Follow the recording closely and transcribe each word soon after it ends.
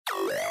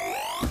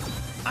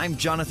I'm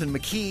Jonathan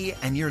McKee,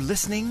 and you're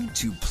listening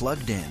to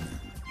Plugged In.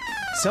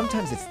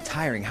 Sometimes it's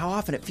tiring how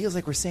often it feels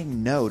like we're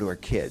saying no to our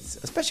kids,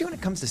 especially when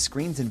it comes to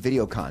screens and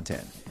video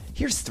content.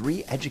 Here's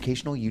 3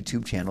 educational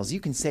YouTube channels you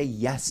can say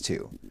yes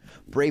to.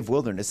 Brave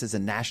Wilderness is a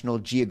National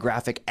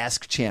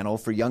Geographic-esque channel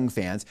for young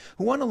fans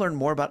who want to learn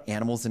more about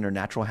animals in their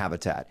natural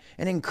habitat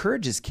and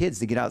encourages kids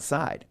to get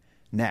outside.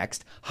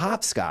 Next,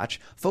 Hopscotch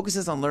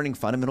focuses on learning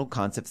fundamental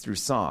concepts through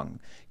song.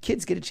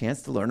 Kids get a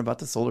chance to learn about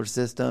the solar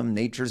system,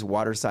 nature's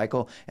water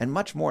cycle, and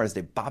much more as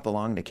they bop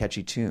along to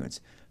catchy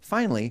tunes.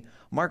 Finally,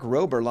 Mark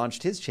Rober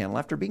launched his channel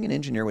after being an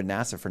engineer with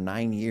NASA for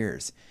 9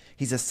 years.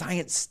 He's a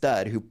science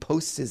stud who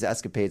posts his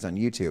escapades on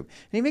YouTube, and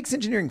he makes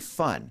engineering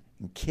fun,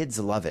 and kids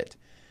love it.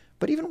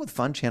 But even with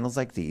fun channels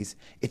like these,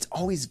 it's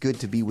always good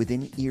to be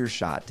within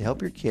earshot to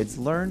help your kids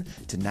learn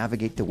to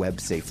navigate the web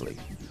safely.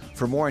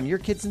 For more on your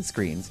kids and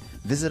screens,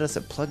 visit us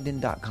at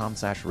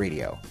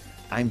pluggedin.com/radio.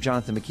 I'm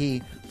Jonathan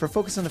McKee for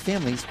Focus on the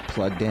Family's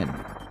Plugged In.